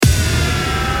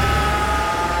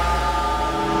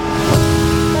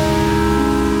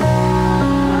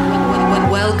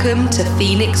Welcome to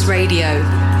Phoenix Radio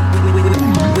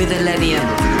with ILLENIUM.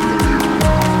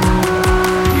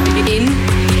 In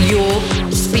your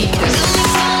speakers.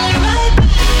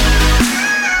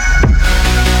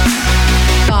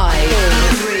 5,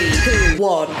 3, 2,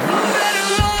 1.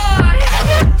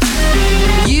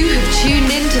 You have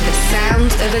tuned into the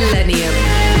sounds of ILLENIUM.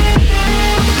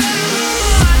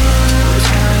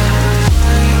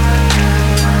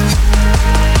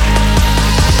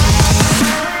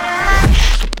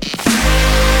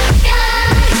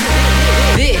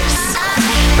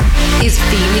 Is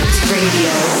Phoenix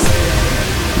Radio.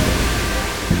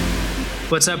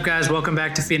 What's up, guys? Welcome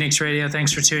back to Phoenix Radio.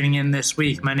 Thanks for tuning in this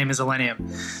week. My name is ILLENIUM.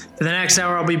 For the next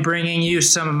hour, I'll be bringing you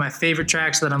some of my favorite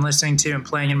tracks that I'm listening to and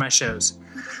playing in my shows.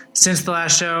 Since the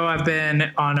last show, I've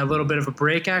been on a little bit of a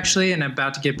break, actually, and I'm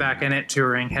about to get back in it,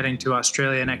 touring, heading to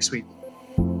Australia next week.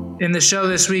 In the show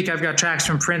this week, I've got tracks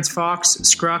from Prince Fox,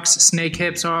 Scrux, Snake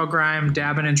Hips, Oil Grime,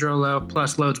 Dabbin' and Drolo,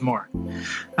 plus loads more.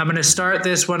 I'm going to start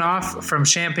this one off from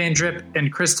Champagne Drip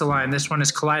and Crystalline. This one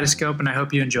is Kaleidoscope, and I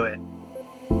hope you enjoy it.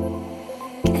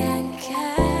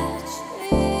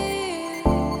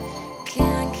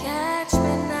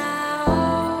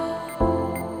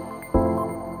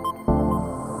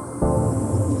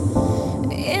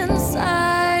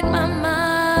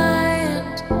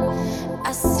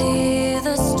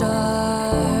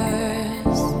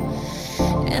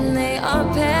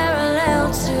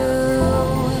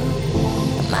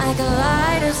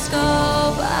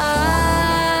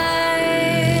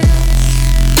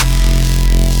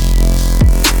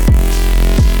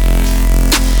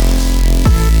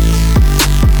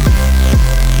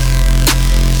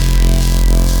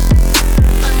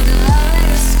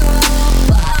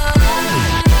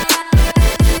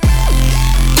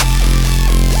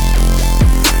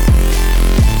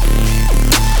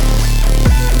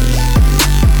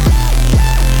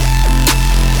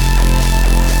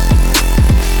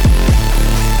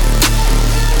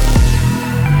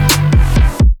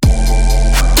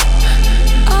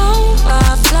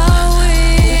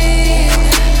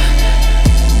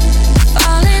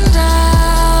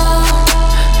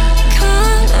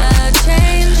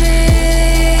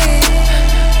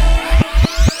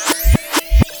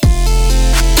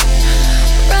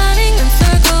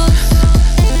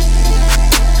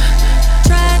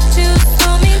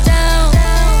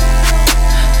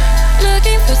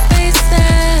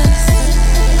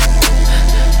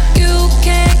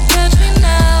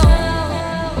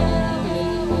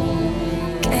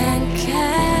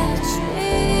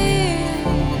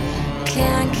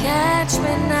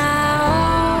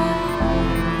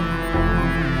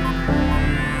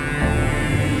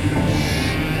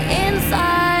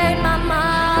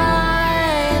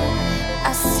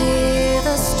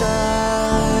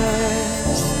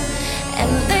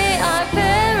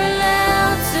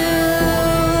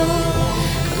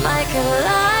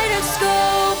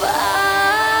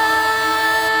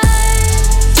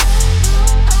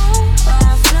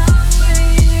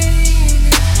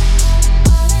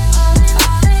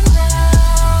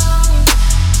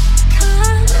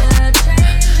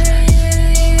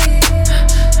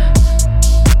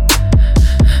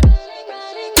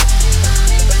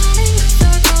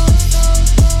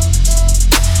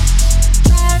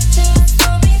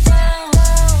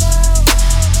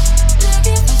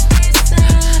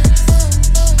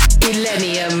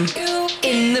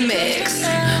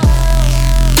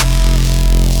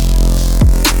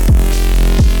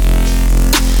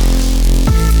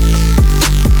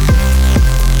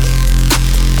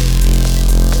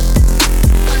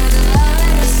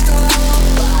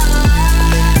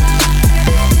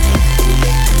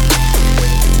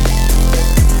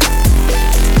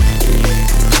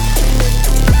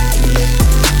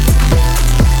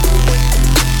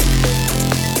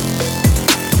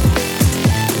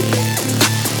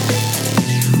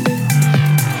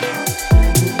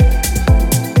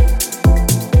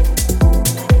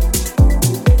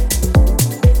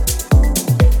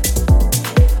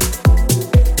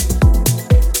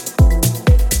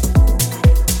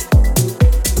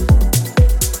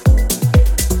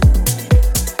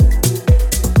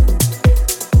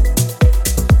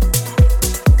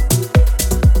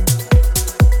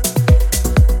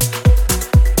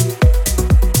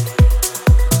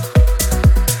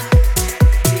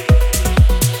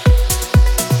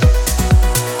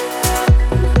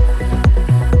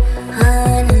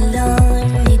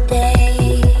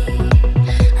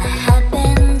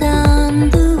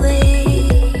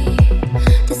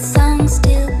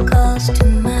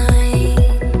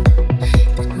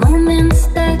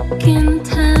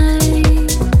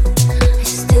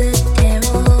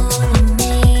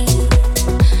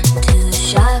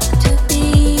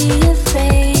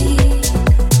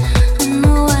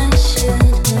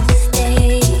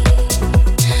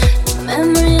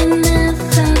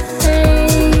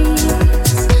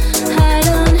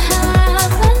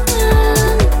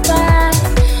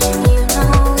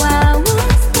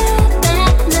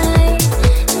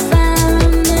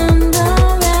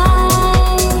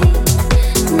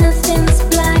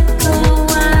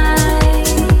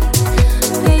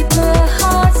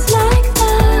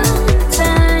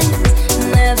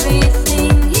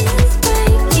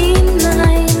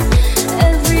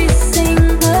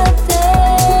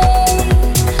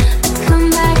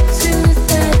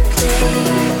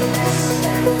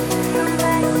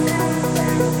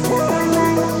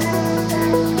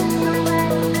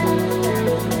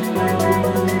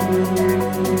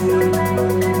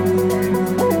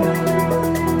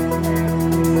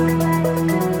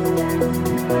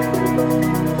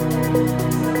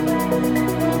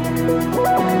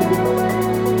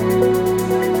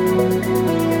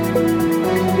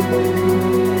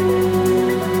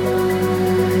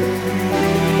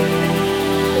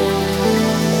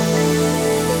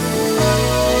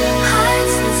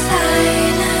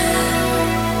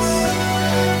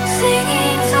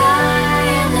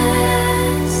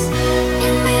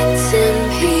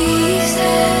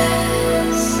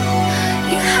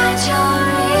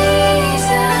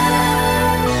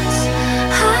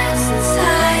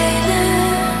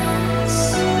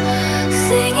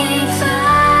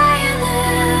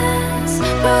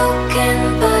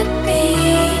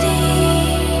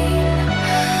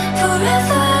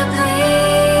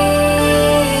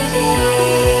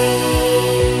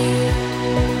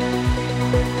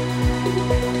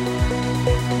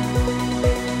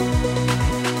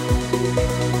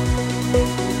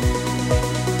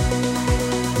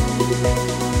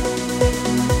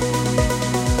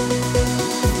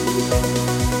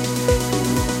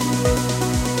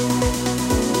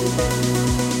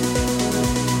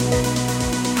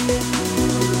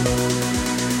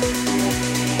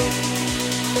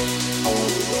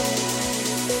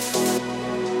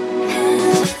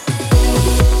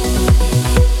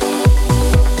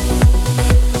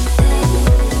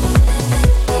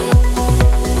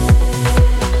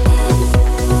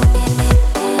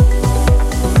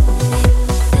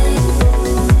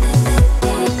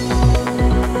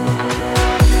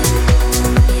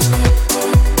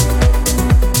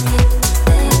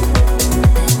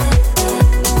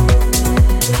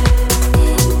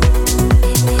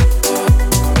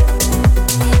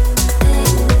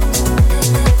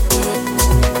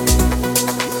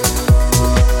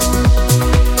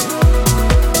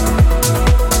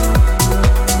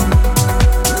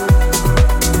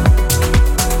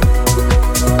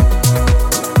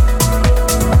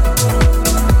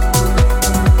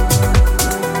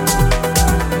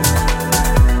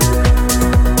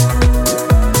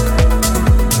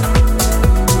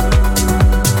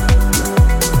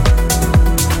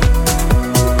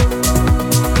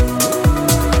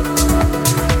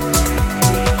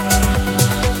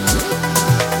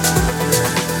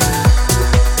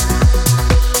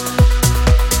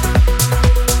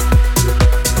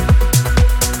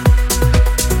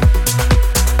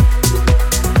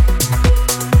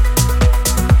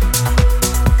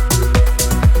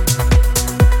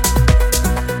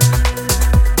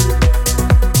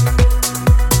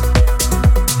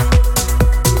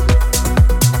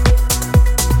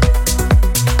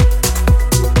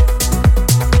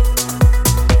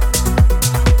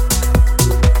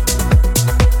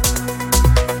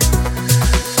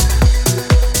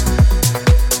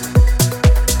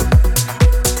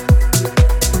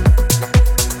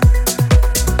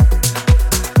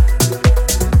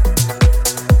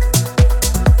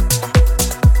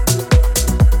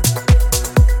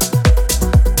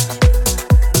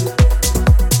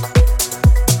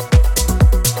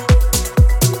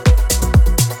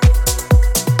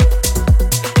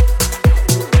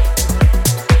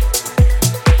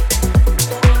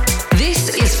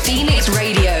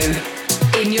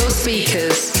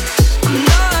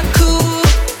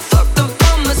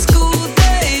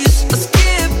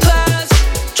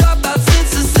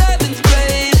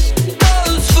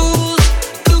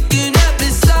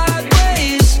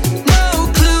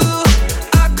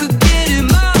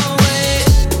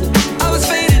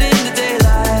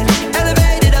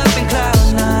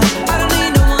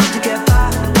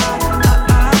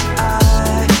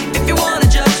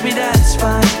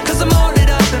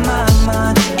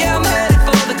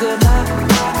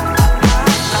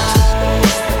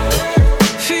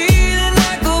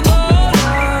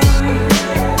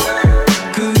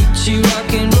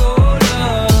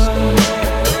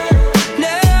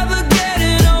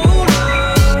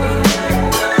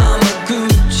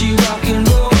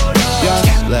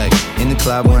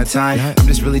 time. I'm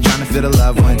just really trying to feel the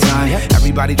love one time.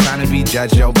 Everybody trying to be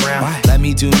Judge Joe Brown. Let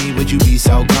me do me, would you be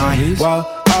so kind? Whoa,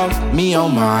 oh, me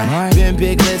on mine. Been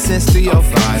big lit since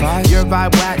 305. Your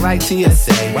vibe whack like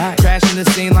TSA. Crashing the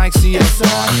scene like CSR.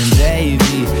 And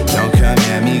baby, don't come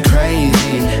at me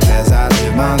crazy, cause I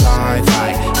live my life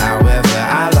like however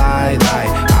I like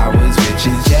I was rich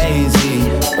as Jay-Z.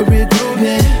 A Rick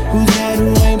Rubin, who's that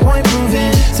who ain't point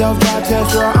proving? Self-drop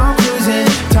test where I'm cruising.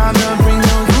 Time to bring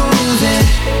no rules in.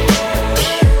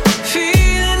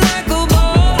 Feeling like a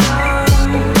baller,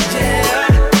 yeah.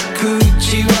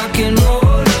 Gucci rock and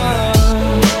roller.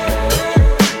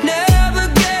 Never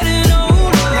getting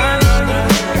older.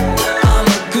 I'm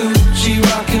a Gucci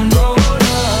rock and roller.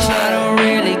 I don't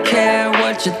really care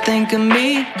what you think of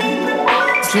me.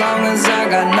 As long as I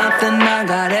got nothing, I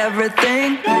got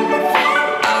everything.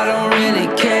 I don't really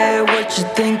care what you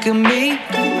think of me.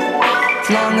 As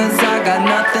long as I got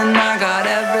nothing, I got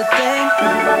everything.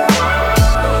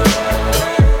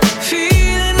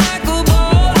 Feeling like a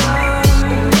baller,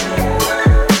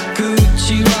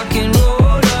 Gucci rock and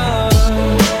roller.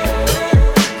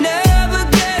 Never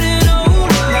getting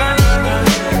older.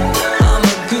 I'm a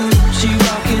Gucci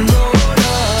rock and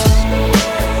roller.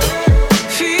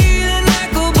 Feeling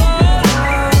like a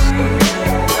baller,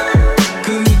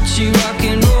 Gucci rock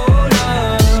and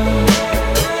roller.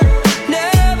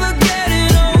 Never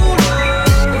getting older.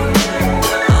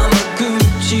 I'm a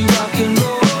Gucci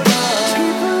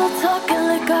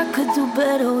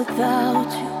better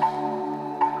without you.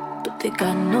 But they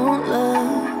got no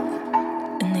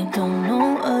love, and they don't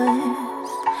know us,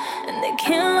 and they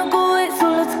can't look away, so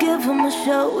let's give them a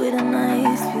show with a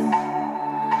nice view.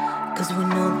 Cause we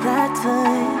know that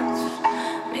touch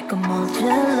make them all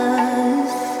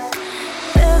jealous.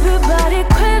 Everybody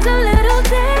craves a little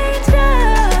danger.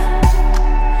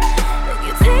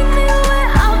 You take me where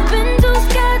I've been too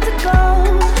scared to go.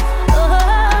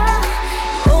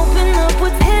 Open up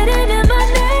what's hidden in my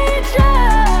nature.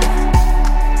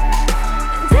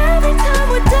 And every time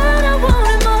we're done, I want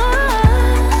it more.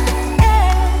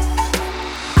 Yeah.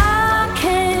 I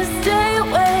can't stay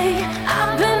away.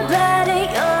 I've been bad and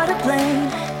you're to blame.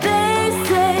 They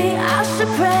say I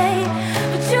should pray,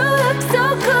 but you look so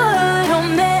good on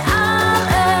me. I'm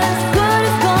as good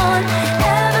as gone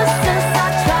ever since I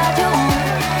tried you on.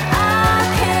 I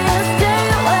can't stay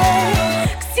away,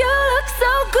 'cause you look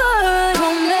so good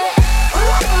on me.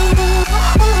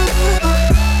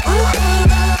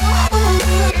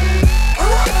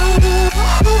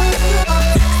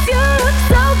 You look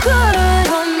so good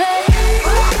on me.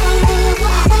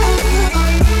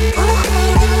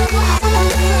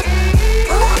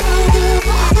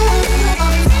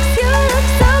 You look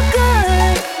so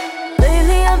good.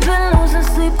 Lately I've been losing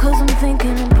sleep 'cause I'm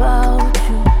thinking about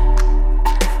you.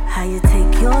 How you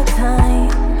take your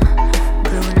time,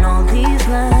 blurring all these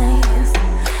lines,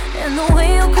 and the way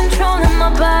you're controlling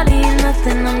my body ain't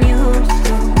nothing I'm used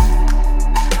to.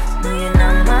 No, you're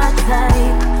not my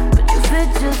type, but you fit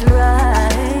just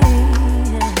right.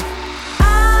 I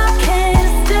can't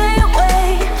stay away.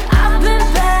 I've been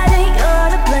bad and you're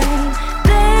to blame.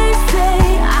 They say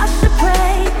I should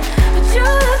pray, but you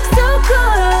look so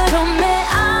good on me.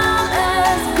 I'm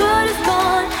as good as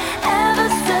gone ever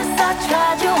since I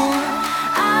tried you on.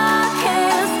 I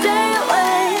can't stay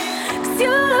away, 'cause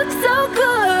you look so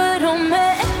good on me.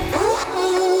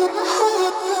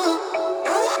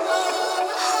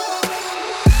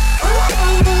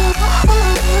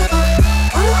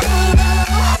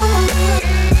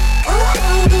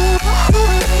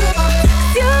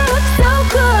 You look so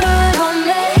good on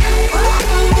me.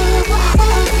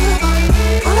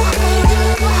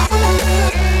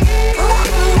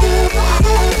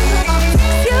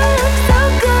 You look so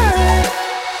good.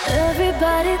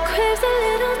 Everybody craves a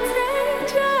little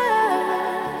danger.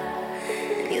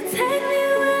 You take me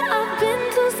where I've been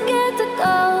too scared to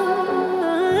go.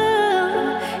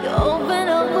 You open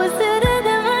up what's hidden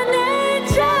in my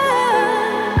nature.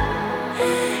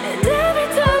 And every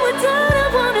time we're done, I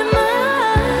want it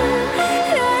more.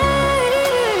 Yeah.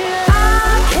 I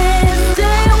can't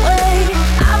stay away.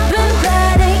 I've been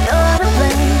bad and you're to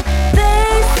blame. They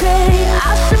say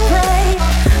I should pray,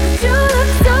 but you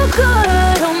look so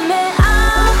good on me.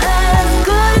 I'm as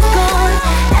good as gone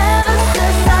ever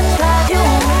since I tried you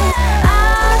on.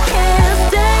 I can't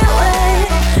stay away,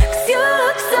 'cause you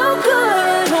look so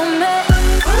good on me.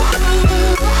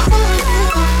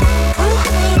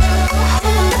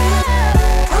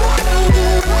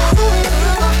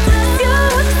 You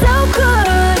look so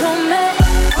good on me.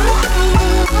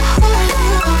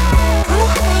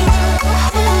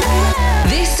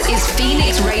 This is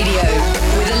Phoenix Radio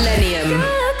with ILLENIUM. You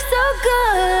look so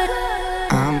good.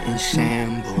 I'm in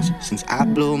shambles since I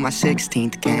blew my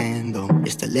 16th candle.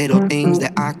 It's the little things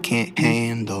that I can't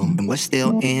handle, and we're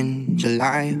still in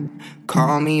July.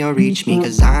 Call me or reach me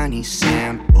 'cause I need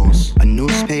samples. A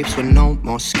newspaper with no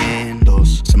more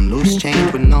scandals, some loose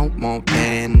change with no more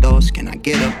vandals. Can I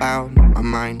get up out my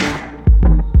mind?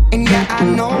 And yeah, I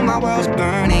know my world's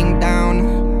burning down.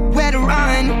 Where to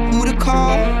run, who to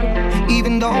call?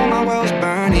 Even though my world's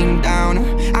burning down,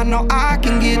 I know I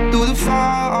can get through the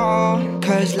fall.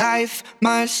 'Cause life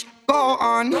must go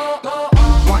on.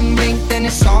 One blink, then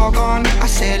it's all gone. I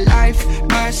said life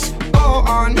must go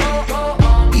on.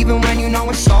 Even when you know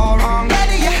it's all wrong.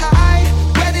 Whether you're high,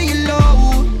 whether you're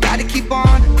low, gotta keep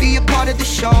on, be a part of the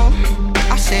show.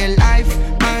 I said life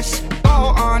must go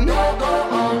on.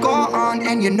 Go on,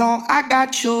 and you know I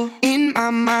got you in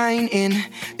my mind. In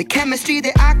the chemistry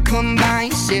that I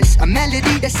combine, sis. A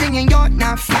melody that's singing, you're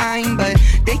not fine, but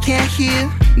they can't hear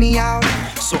me out.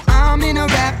 So I'm in a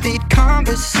rapid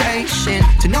conversation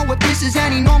to know if this is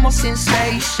any normal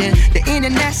sensation. The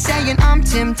internet saying I'm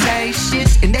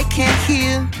temptations, and they can't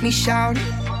hear me shout.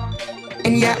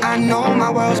 And yeah, I know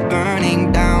my world's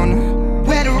burning down.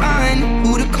 Where to run,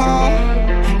 who to call?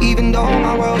 Even though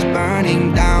my world's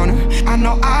burning down, I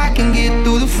know I can get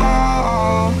through the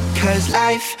fall. 'Cause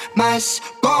life must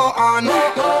go on.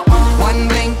 One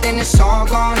blink, then it's all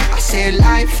gone. I said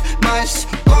life must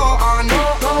go on.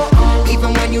 Even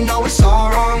when you know it's all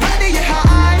wrong. Whether you're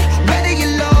high, whether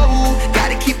you're low,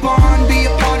 gotta keep on, be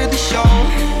a part of the show.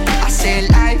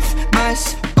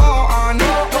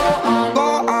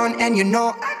 you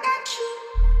know I got you.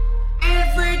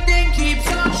 Everything keeps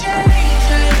on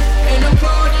changing, and I'm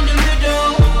caught in the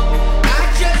middle. I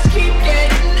just keep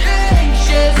getting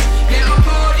anxious, yeah, I'm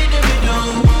caught in the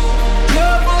middle.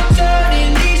 Trouble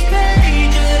turning these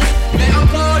pages, yeah, I'm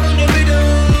caught in the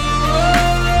middle.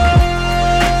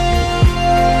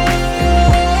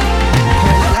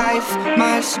 Life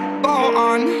must go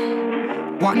on.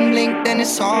 One blink, then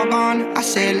it's all gone. I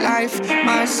say life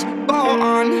must go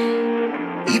on,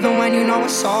 even when you know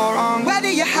it's all wrong. Whether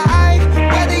you're high,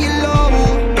 whether you're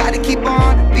low, gotta keep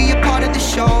on, be a part of the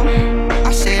show.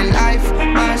 I say life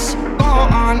must go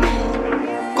on,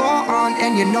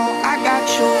 and you know I got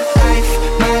you. Life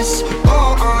must go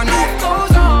on.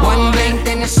 One blink,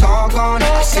 then it's all gone.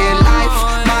 I say life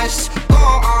must go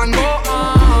on,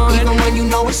 even when you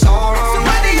know it's all wrong. So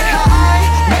whether you're high,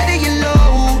 whether you're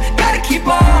low, gotta keep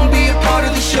on, be a part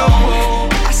of the show.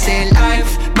 I say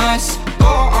life must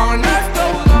go on,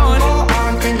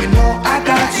 and you know I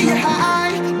got you. Whether you're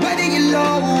high, whether you're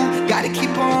low, gotta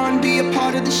keep on, be a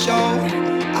part of the show.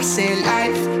 I say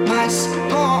life must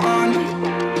go on,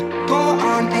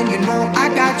 and you know I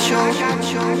got you.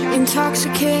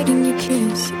 Intoxicating your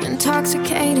kiss,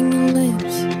 intoxicating your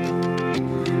lips.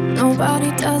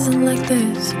 Nobody does it like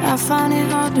this. I find it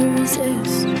hard to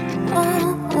resist.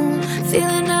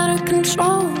 Feeling out of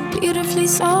control, beautifully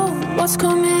so. What's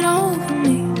coming over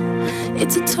me?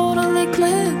 It's a total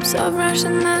eclipse of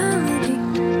rationality.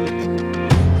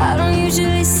 I don't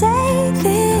usually say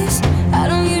this, I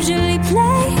don't usually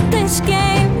play this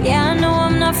game. Yeah, I know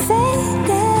I'm not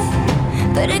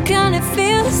faded, but it kinda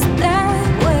feels that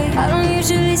way. I don't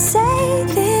usually say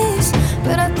this,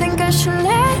 but I think I should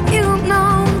let you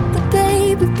know that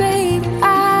baby,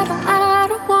 I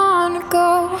don't wanna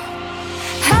go.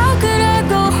 How could I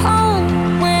go home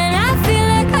when I feel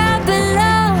like I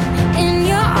belong in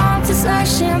your arms? It's like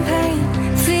champagne,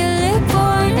 feel it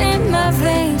pouring in my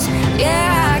veins.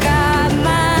 Yeah, I got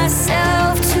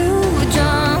myself too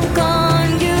drunk on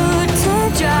you to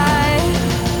drive,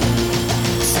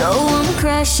 so I'm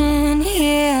crashing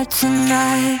here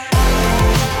tonight.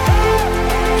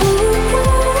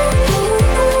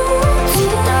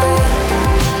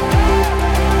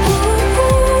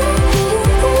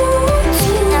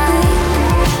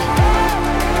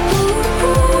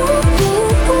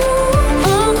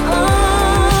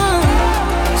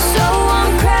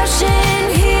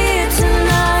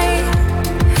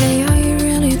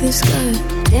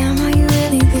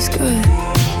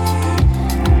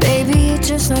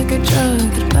 Like a drug,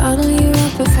 I'd bottle you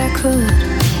up if I could.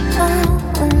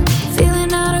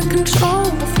 Feeling out of control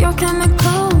of your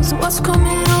chemicals. What's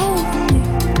coming over me?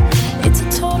 It's a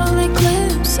total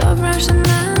eclipse of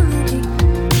rationality.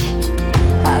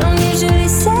 I don't usually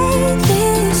say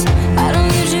this, I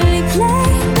don't usually play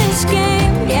this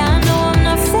game. Yeah, I know I'm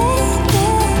not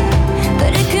faded,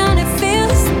 but it kinda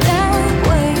feels that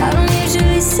way. I don't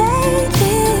usually say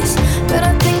this, but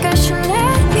I think I should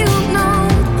let you know.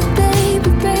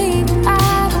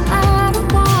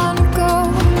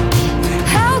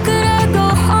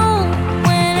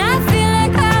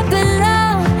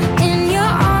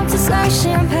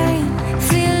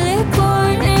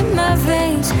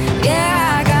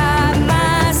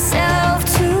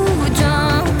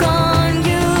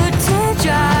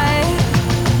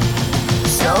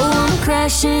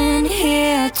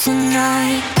 Here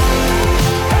tonight.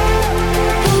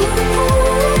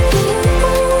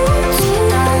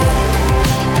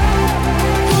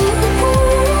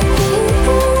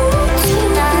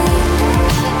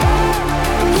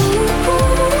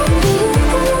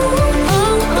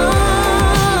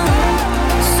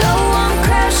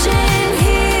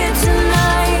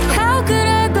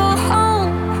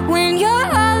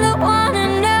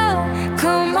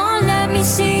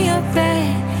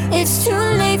 It's too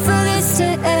late for this to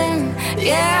end.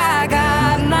 Yeah, I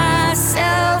got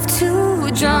myself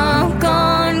too drunk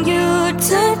on you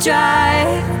to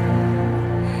drive,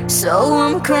 so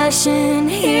I'm crashing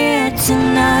here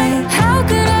tonight. How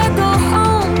could I go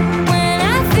home when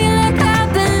I feel like I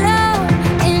belong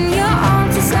in your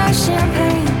arms? It's like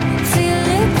champagne, feel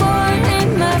it pouring in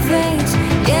my veins.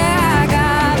 Yeah, I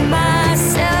got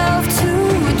myself too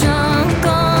drunk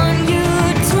on you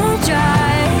to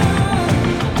drive,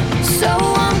 so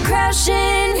I'm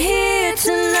crashing here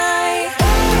tonight.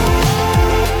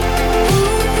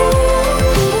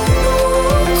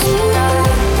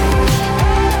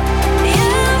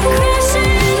 Yeah, I'm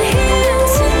crashing here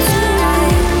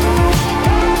tonight.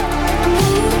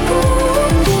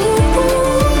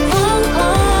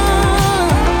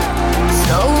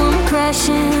 So I'm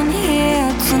crashing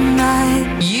here tonight.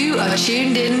 You are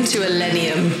tuned in to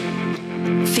ILLENIUM,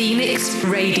 Phoenix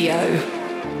Radio.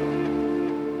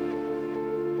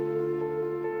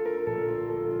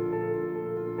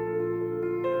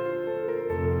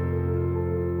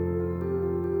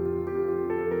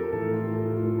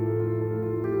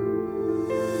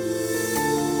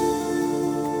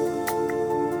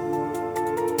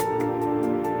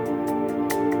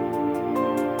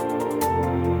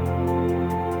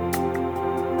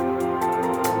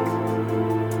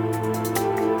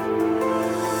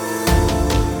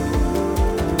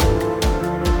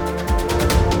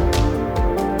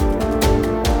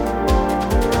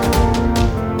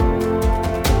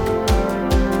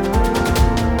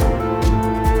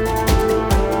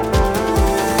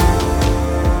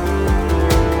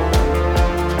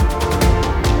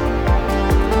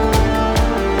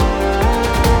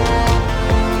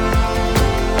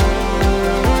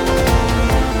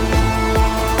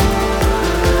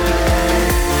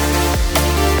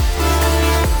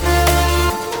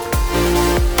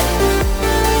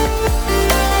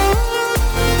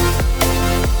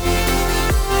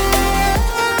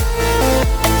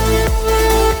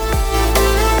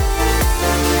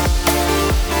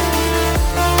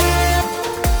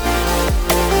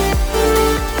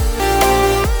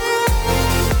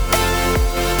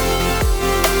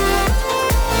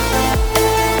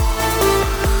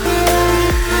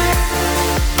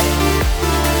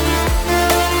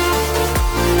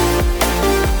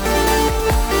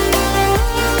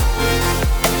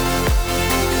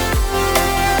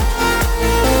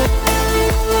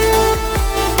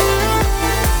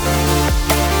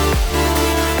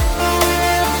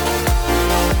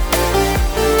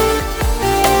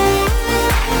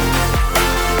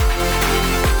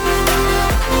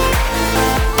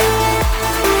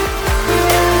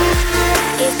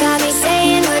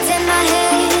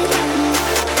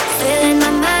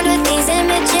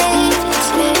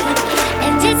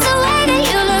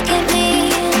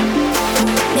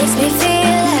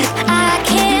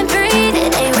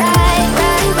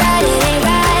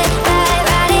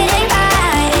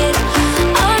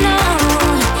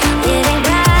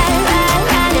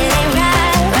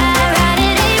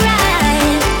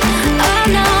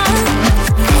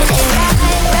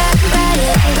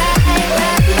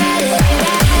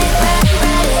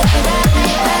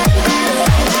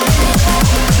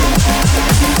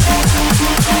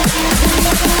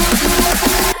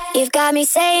 got me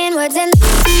saying words in.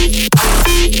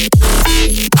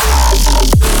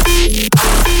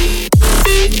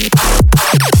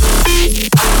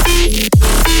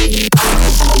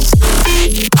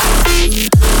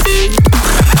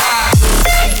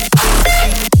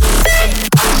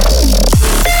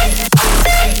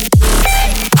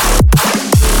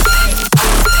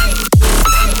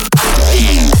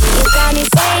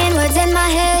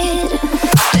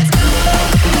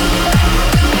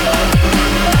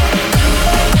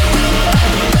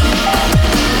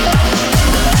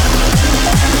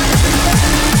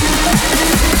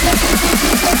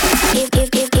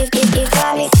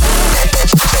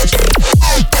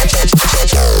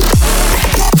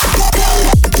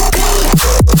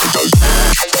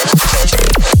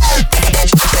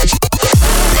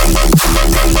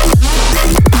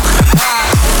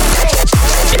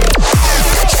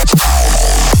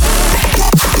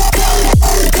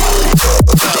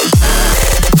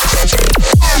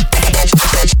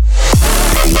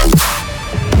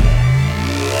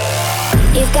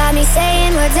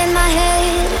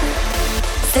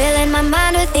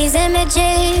 These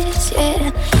images,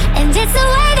 yeah. And it's the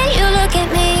way that you look at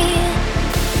me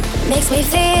makes me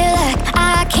feel like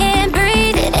I can't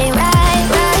breathe. It ain't right,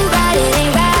 right, right. It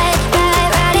ain't right, right,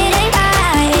 right. It ain't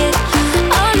right.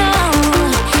 Oh no,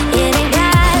 it ain't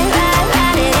right, right,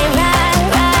 right. It ain't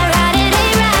right, right, right. It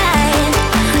ain't right.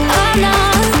 Oh no,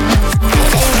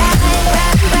 it ain't right,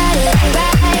 right, right. It ain't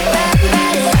right, right,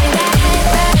 right. It ain't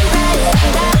right, right, right. It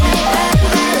ain't right,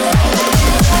 right, right.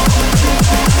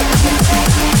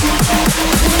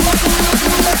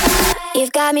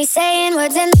 You've got me saying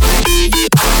words in.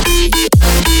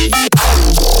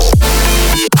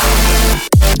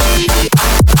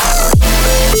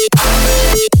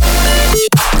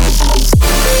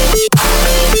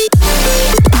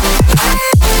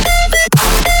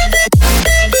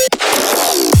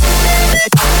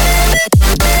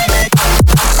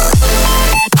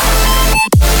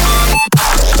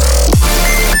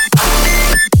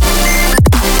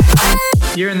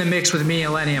 You're in the mix with me,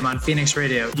 ILLENIUM, on Phoenix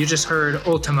Radio. You just heard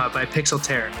Ultima by Pixel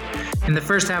Terror. In the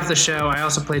first half of the show, I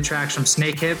also played tracks from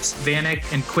Snake Hips, Vanek,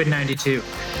 and Quid 92.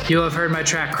 You'll have heard my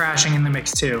track Crashing in the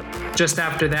mix too. Just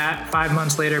after that, 5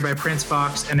 months later by Prince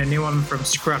Fox, and a new one from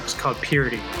Scrux called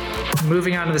Purity.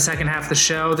 Moving on to the second half of the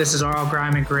show, this is Arl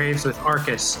Grime and Graves with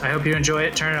Arcus. I hope you enjoy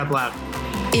it. Turn it up loud.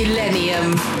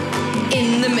 ILLENIUM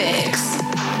in the mix.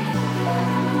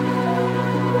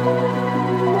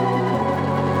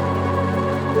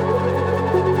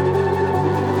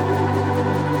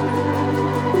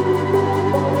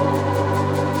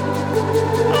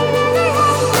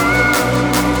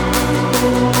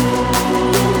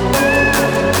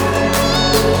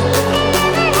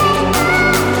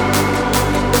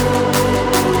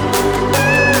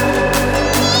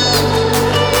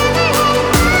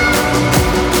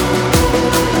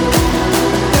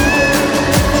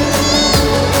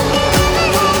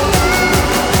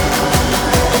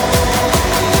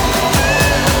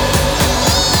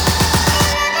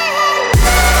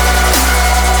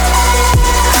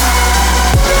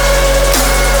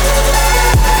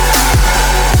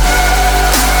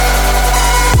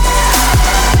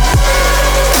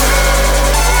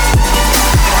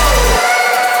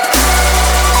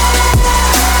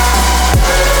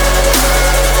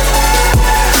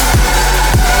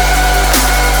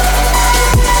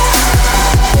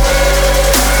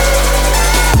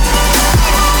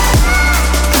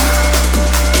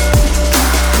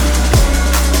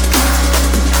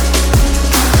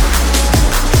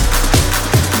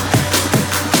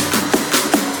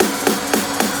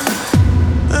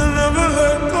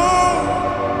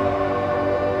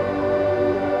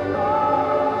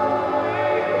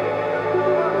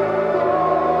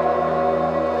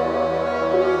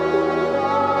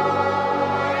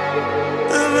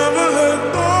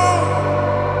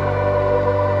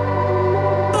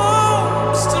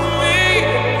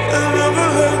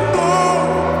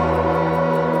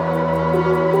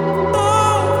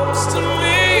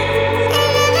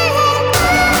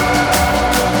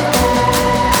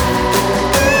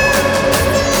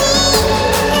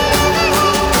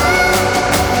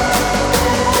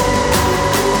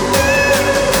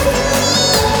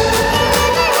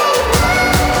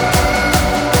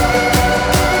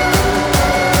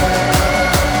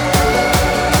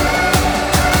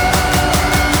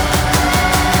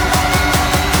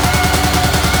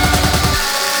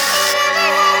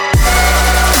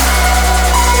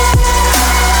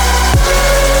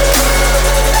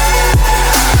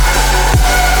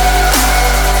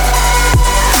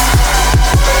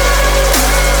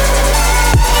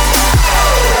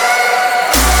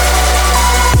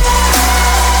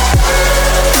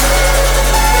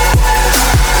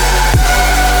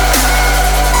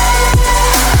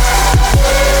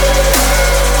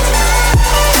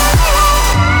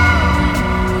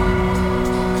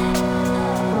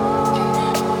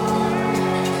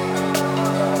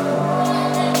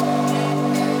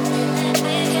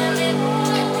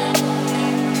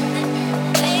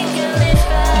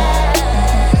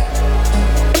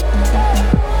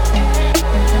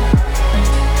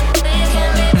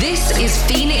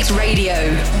 Phoenix Radio.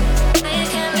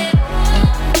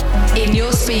 In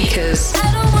your speakers.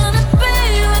 I don't wanna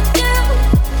be with you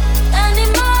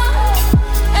anymore.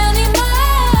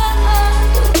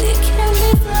 We can be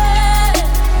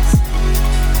friends.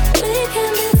 We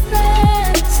can be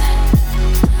friends.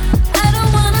 I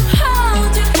don't wanna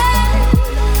hold your hand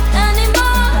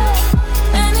anymore.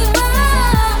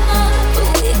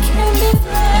 We can be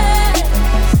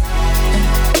friends.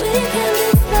 We can be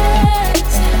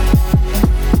friends.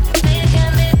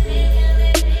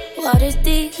 Water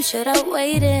deep, should I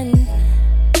wade in?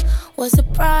 What's the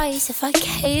price if I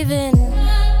cave in?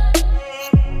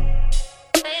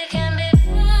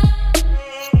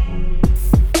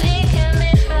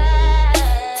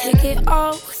 Take it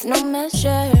all with no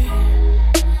measure.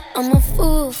 I'm a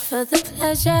fool for the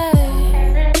pleasure.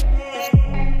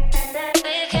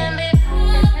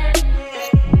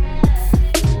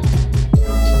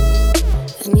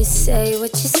 And you say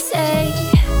what you say,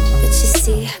 but you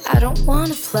see, I don't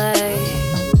wanna play.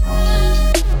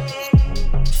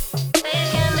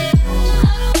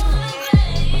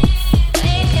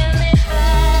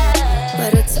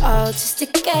 But it's all just a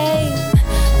game.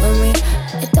 When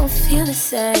it don't feel the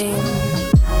same.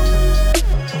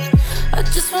 I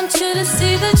just want you to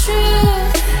see the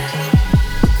truth.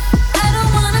 I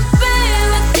don't wanna be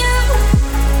with you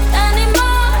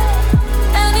anymore.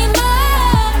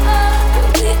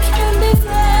 We can be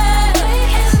friends.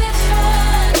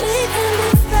 We can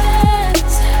be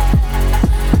friends.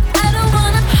 I don't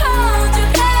wanna hold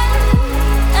your hand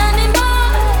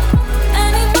anymore.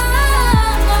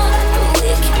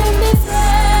 We can be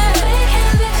friends.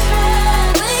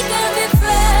 We can be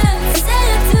friends. Say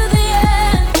it to the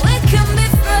end. We can be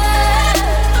friends.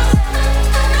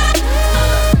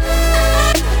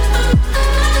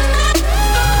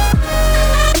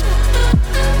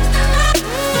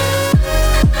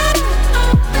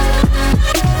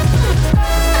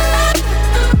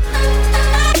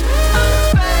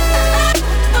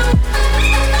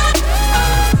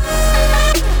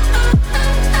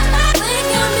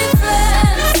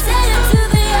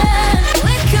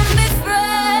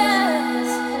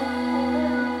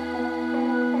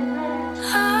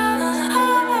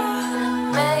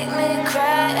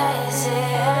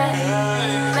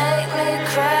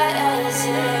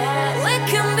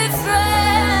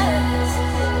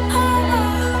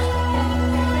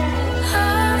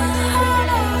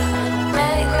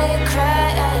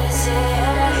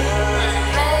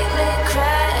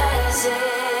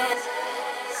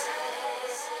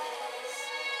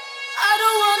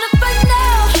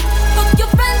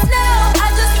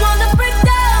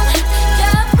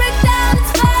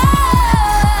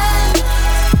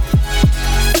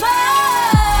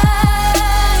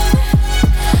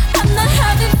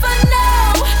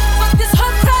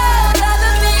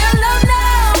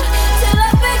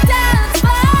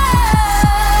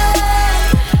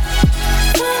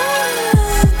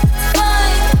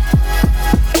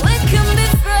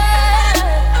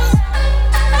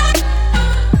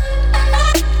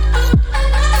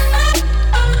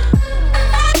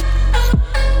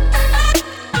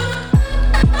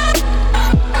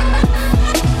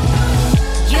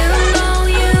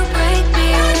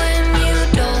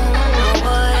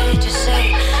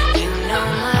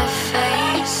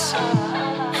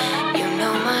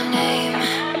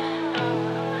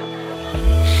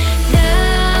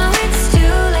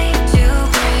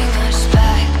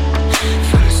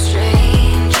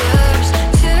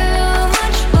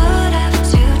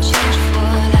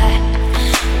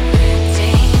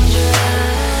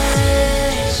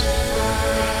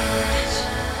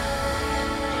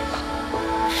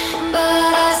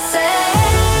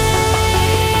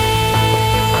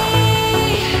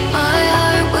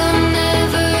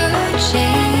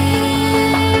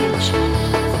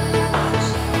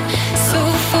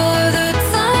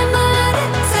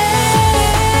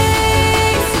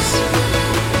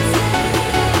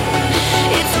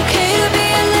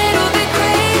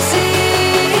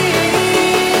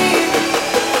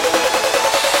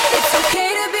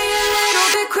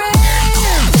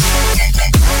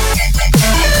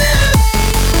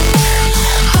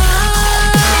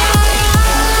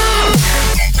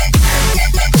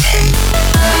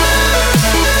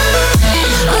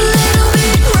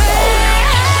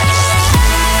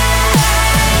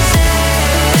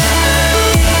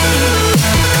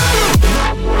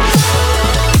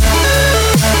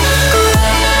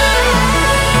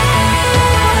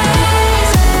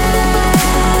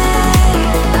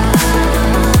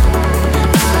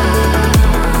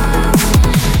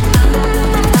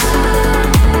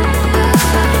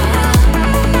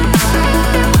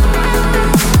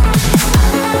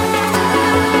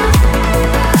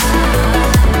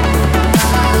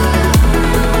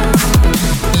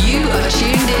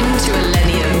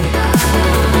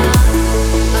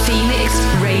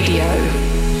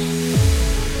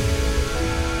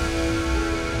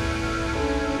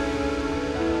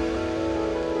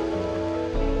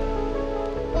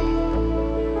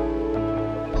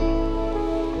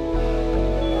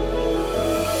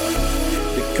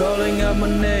 out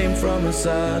my name from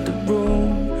inside the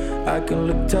room. I can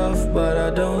look tough, but I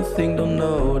don't think they'll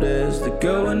notice. The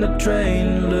girl in the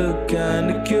train look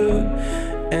kinda cute,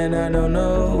 and I don't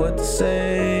know what to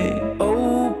say.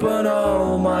 Open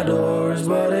all my doors,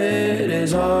 but it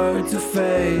is hard to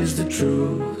face the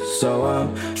truth. So I'm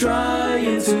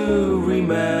trying to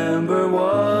remember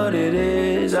what it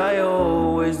is I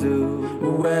always do.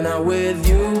 When I'm with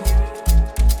you,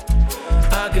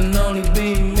 I can only be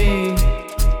me.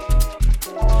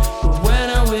 But when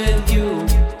I'm with you,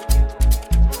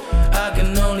 I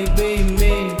can only be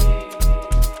me.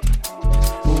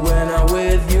 But when I'm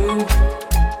with you,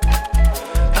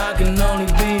 I can only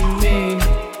be me.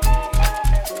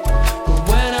 But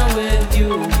when I'm with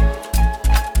you,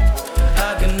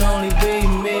 I can only be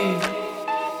me.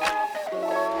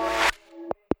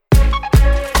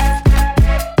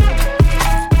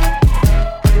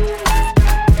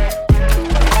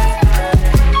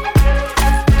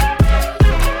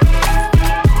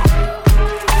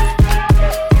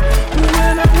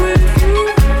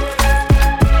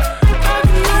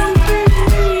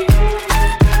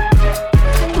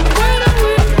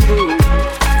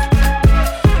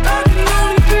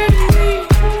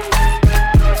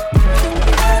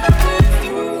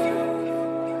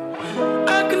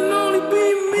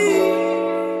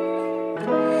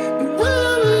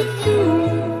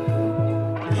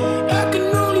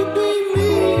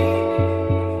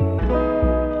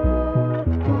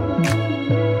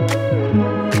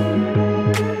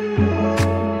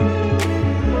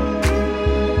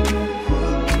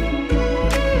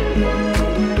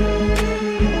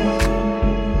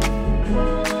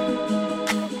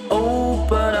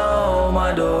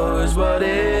 But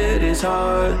it is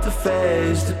hard to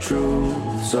face the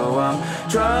truth. So I'm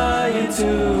trying to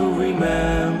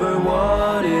remember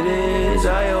what it is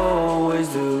I always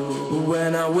do.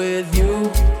 When I'm with you,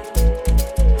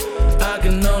 I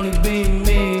can only be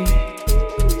me.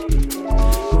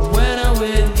 But when I'm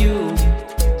with you,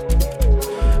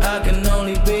 I can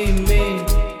only be me.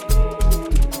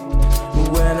 But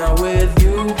when I'm with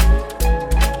you,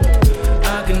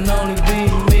 I can only be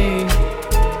me.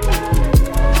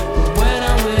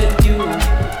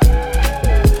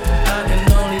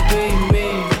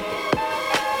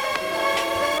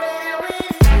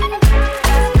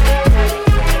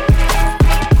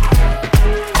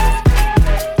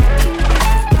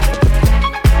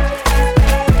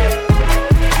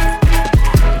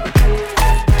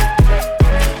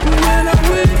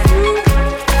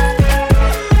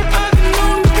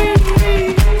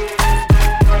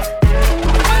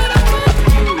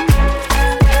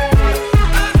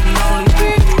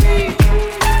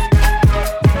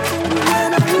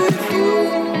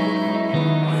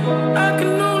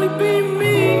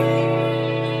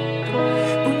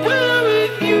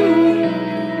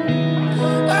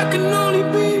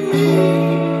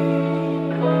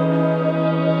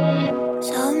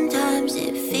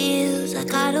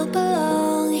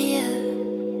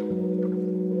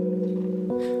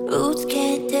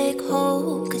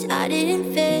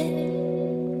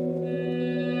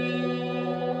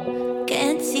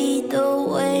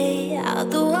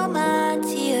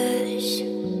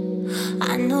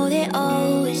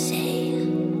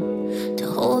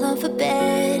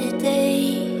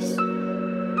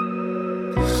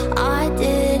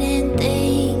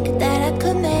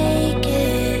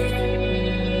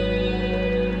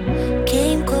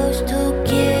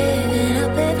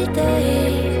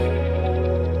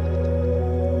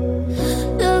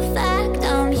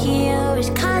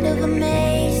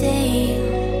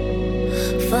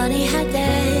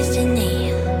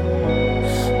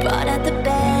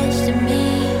 Best of me.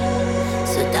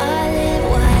 So darling,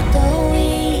 why don't we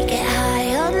get high?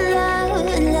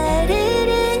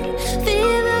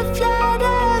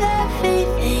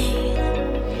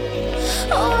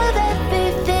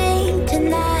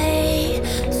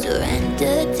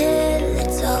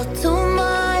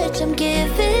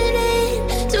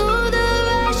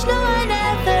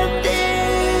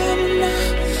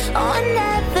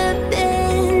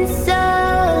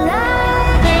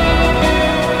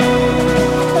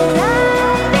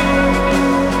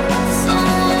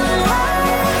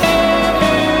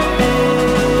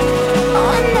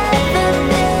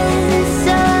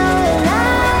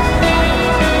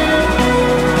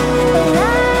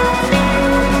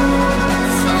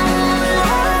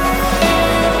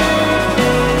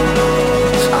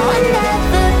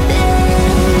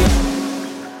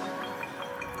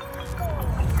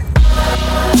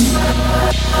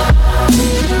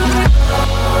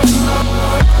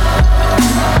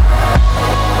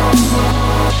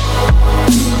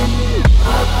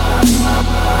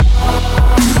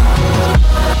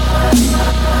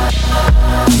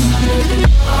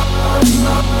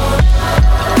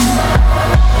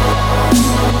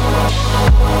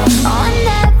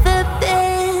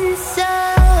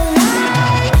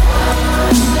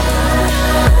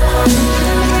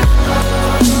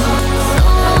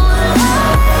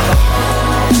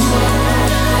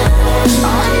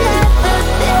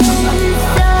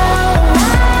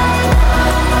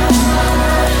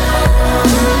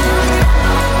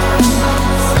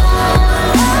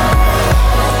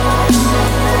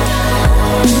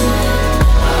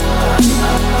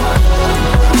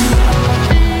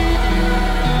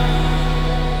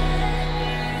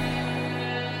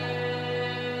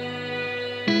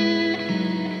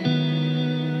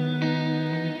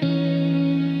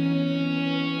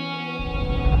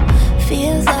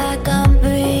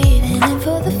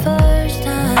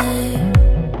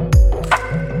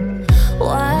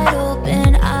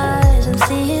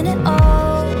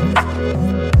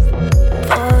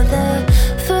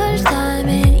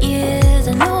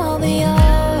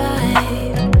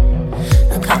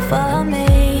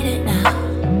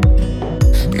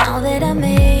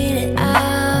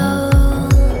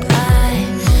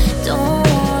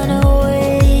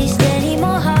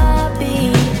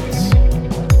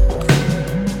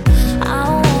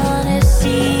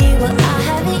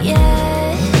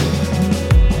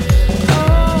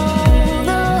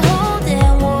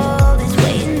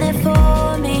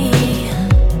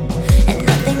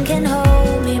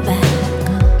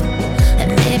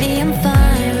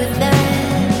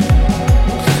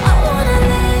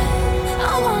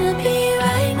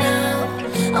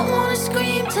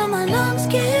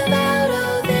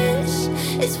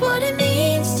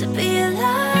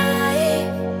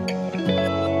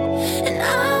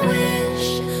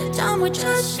 time we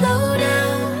just slow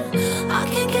down. I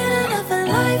can't get enough of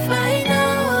life right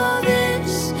now. All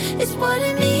this is what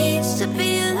it means to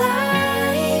be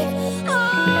alive. Oh,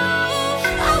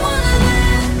 I wanna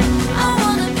live, I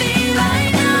wanna be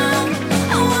right now.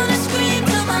 I wanna scream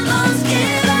till my lungs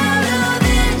give out. All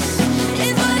this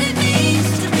is what it means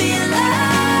to be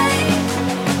alive.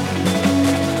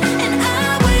 And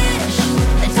I wish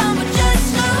that time would just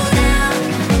slow down.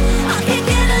 I can't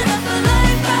get enough of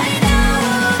life right now.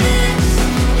 All this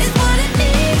is what it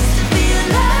means to be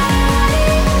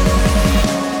alive.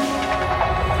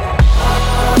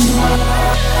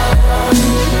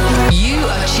 You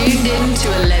are tuned in to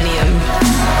ILLENIUM.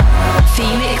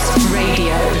 Phoenix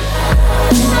Radio.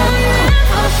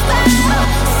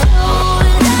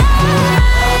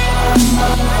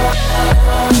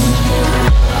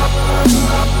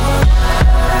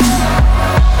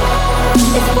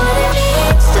 It's what it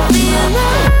means to be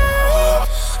alive.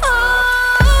 Oh,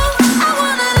 I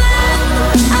wanna live,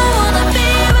 I wanna be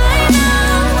right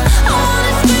now. I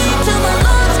wanna scream till my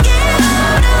lungs give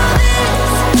out. All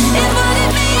this is what it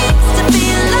means to be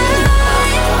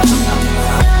alive.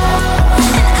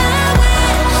 And I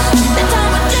wish that time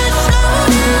would just slow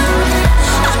down.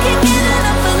 I can't get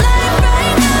enough of life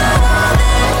right now. All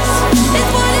this is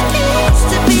what it means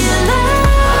to be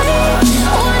alive.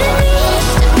 What it means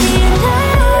to be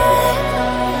alive.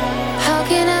 How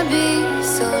can I be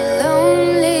so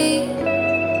lonely?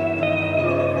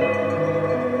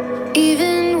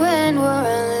 Even when we're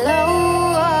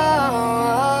alone.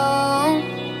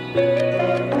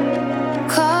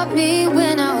 Caught me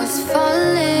when I was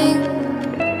falling.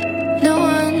 No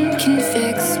one can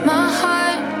fix my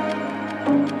heart.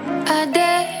 I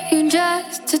dare you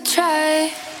just to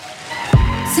try.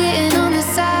 Sitting on the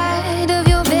side of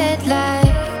your bed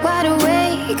like wide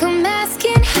awake, I'm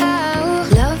asking how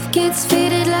love gets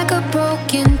faded like a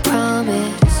broken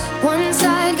promise. One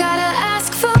side gotta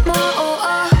ask for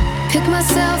more. Pick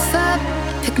myself up,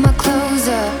 pick my clothes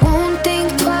up. Won't think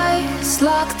twice,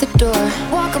 lock the door.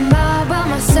 Walk a mile by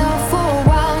myself for a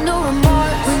while, no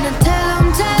remorse. When I tell 'em,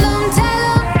 tell 'em, tell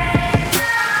 'em,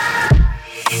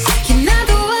 you're not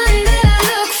the one that I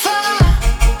look for.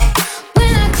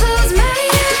 When I close my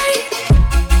eyes,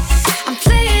 I'm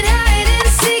playing hide and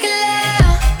seek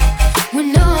loud with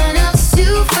no one else to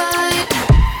find.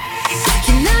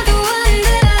 You're not the one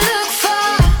that I look for.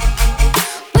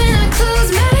 When I close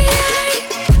my eyes,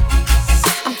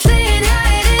 I'm playing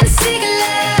hide and seek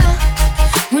loud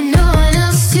with no one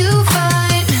else to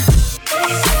find.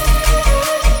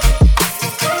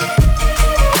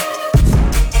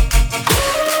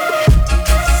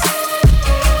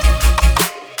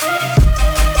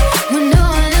 With no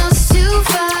one else to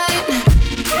find.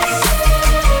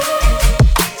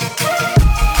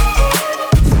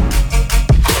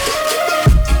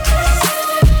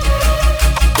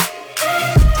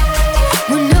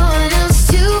 With no one else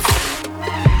to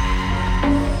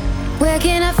Where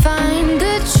can I find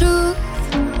the truth?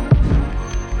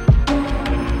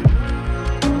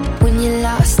 When you're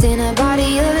lost in a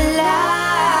body of light.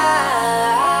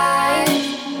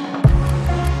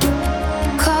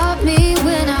 Caught me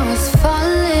when I was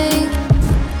falling.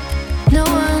 No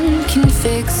one can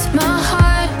fix my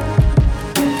heart.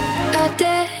 I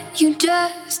dare you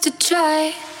just to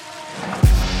try.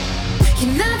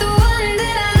 You're not the one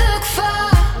that I look for.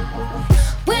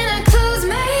 When I close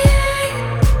my eyes,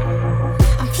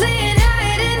 I'm playing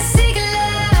hide and seek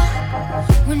loud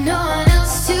with no one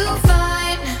else to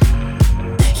find.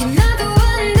 You're not the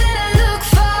one that I look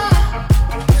for.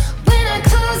 When I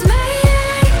close my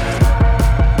eyes,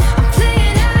 I'm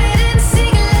playing hide and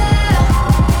seek loud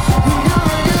with no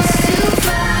one else to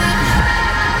find.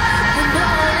 With no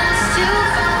one else to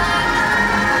find.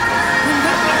 With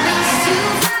no one else to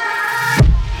find.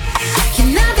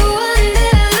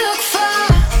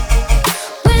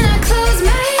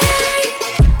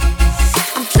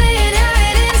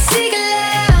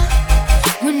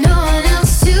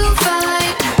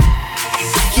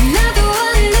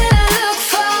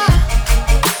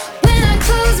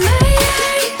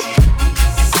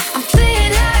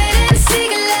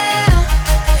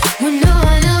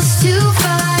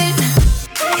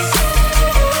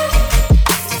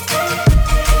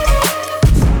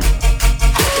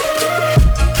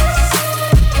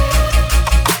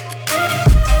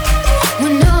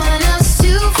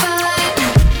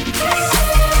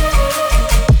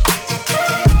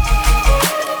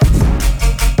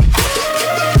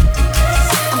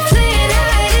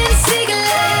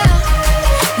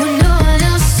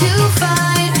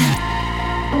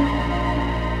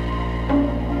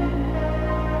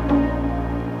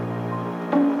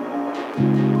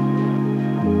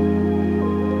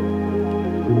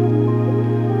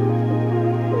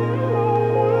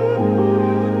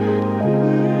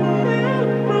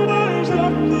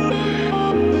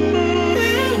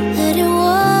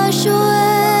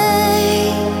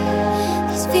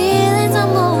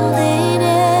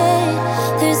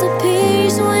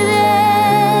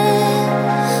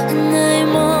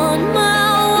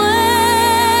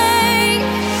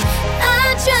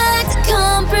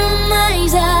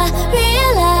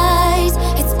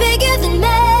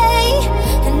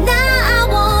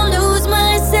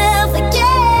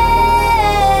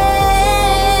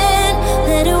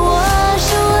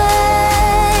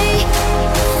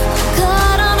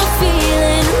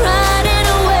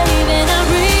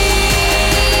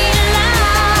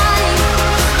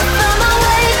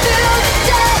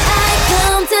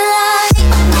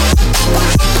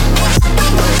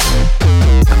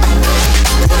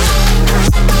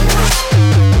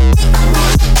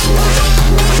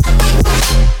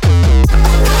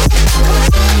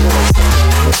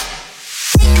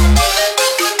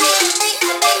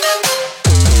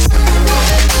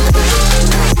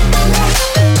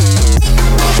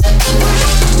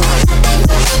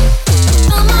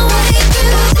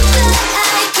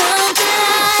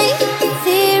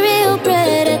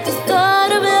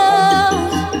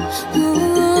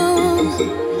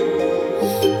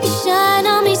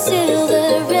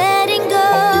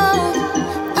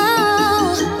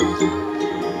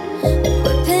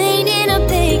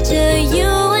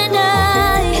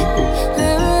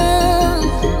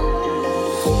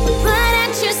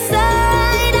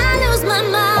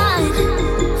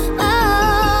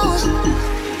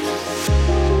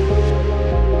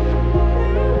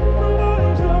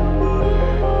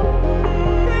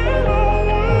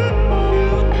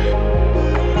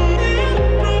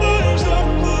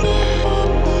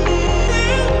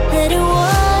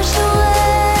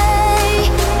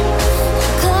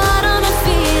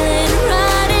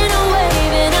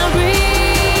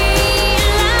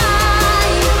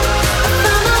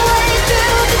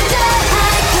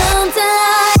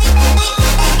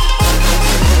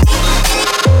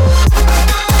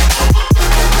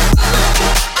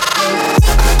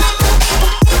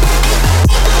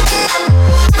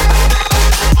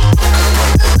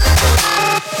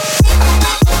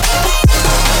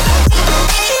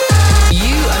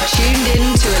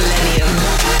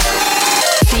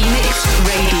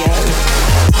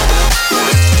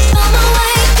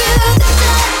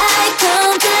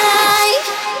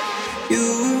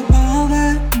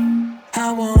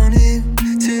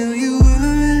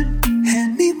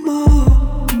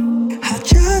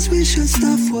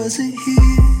 wasn't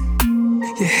here.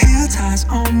 Your hair ties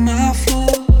on my floor.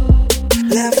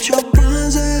 Left your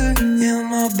bronzer in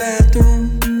my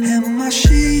bathroom, and my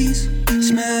sheets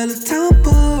smell of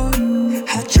tampon.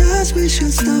 I just wish your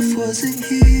stuff wasn't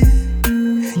here.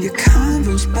 Your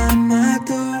Converse by my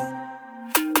door.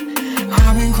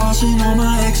 I've been crossing all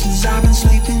my exes, I've been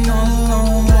sleeping all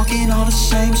alone, walking all the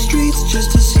same streets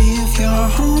just to see if you're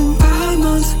home. 5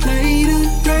 months later,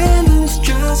 randoms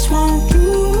just won't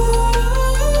do.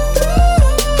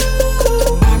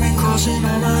 I've been crossing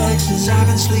all my exes, I've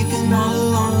been sleeping all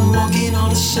alone, walking all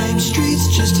the same streets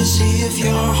just to see if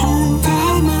you're home.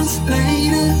 5 months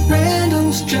later,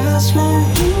 randoms just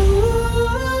won't do.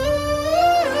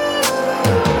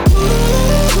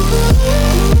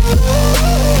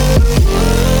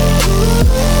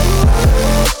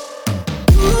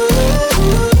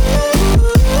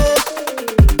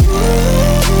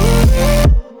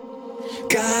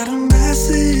 Got a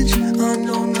message,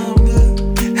 unknown number.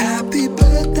 Happy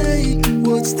birthday,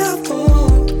 what's that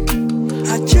for?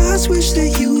 I just wish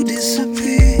that you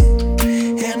disappeared,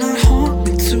 and I'd haunt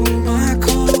me to my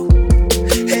core.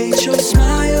 Hate your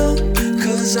smile,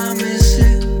 cause I miss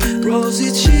it.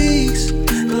 Rosy cheeks,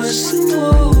 blush some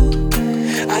more.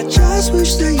 I just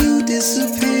wish that you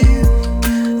disappeared,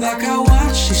 like I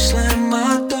watched you slam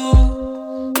my door.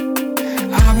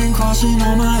 I've been crossing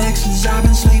all my exes, I've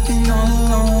been sleeping all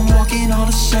alone, walking all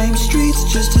the same streets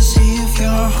just to see if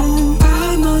you're home.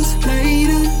 5 months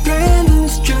later,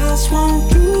 randoms just won't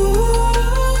do.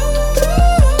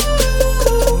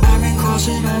 I've been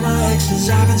crossing all my exes,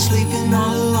 I've been sleeping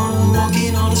all alone,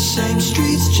 walking all the same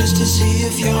streets just to see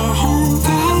if you're home.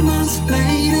 5 months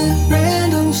later,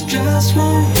 randoms just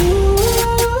won't do.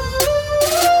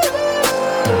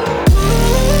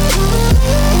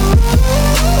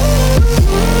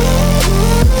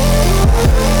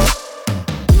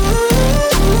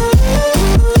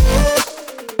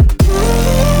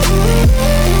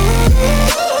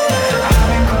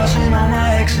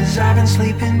 I've been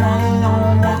sleeping all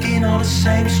alone, walking all the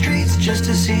same streets just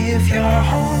to see if you're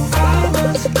home. 5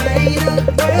 months later,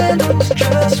 randoms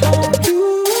just won't do.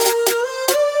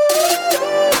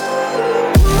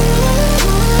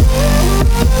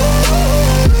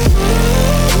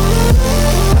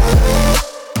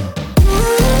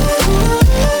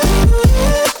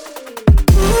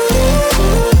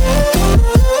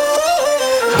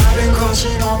 I've been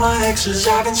crossing all my exes,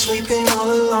 I've been sleeping all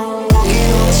alone,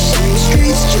 walking all the same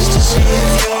streets just to see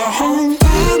if you're home.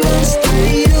 5 months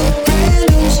later,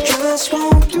 randoms just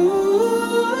won't do.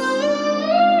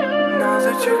 Now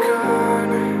that you're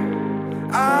gone,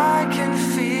 I can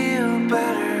feel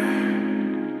better.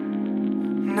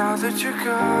 Now that you're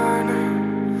gone,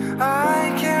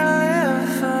 I can live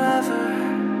forever.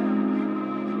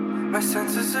 My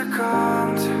senses are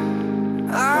calmed,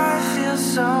 I feel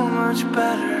so much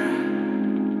better.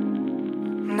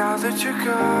 Now that you're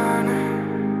gone,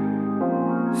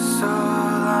 so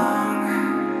long.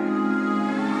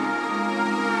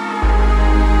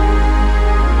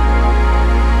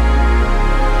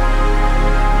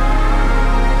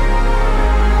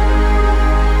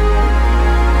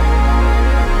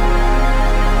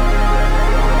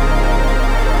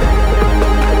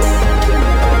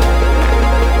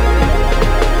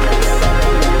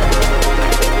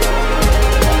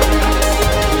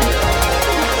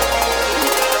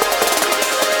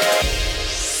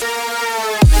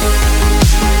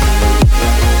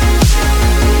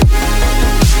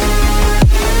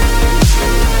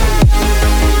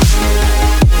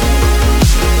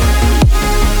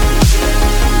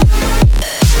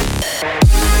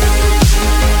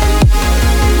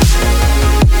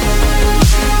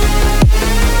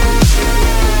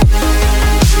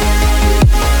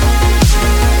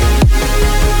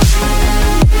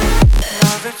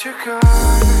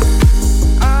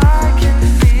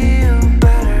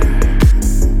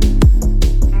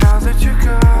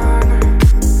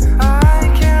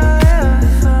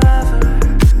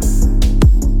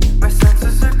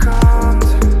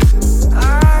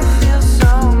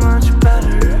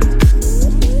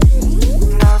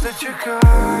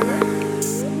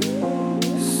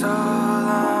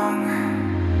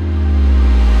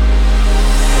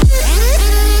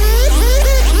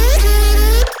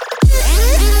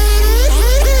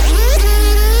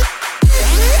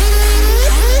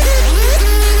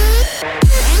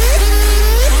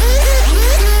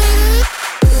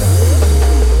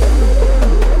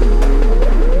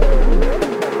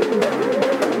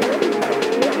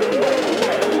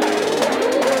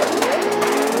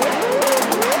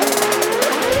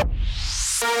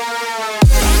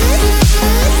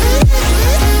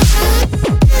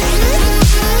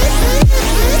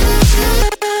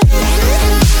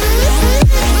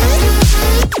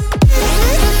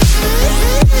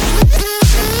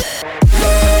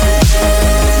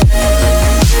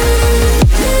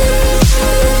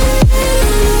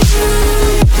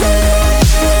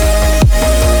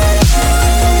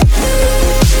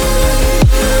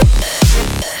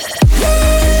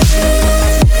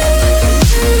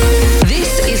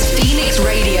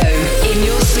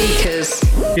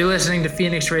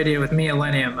 Phoenix Radio with me,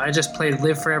 ILLENIUM. I just played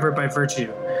Live Forever by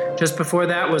Virtue. Just before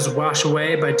that was Wash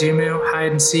Away by Doomu,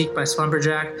 Hide and Seek by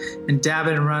Slumberjack, and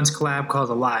Davin and Run's collab called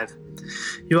Alive.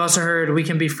 You also heard We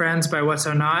Can Be Friends by What's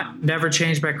So Not, Never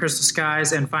Change by Crystal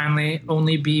Skies, and finally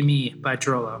Only Be Me by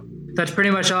Drolo. That's pretty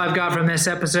much all I've got from this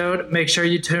episode. Make sure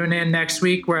you tune in next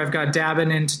week where I've got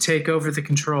Davin in to take over the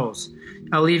controls.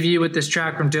 I'll leave you with this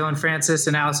track from Dylan Francis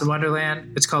and Alice in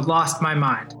Wonderland. It's called Lost My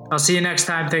Mind. I'll see you next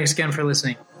time. Thanks again for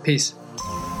listening. Peace.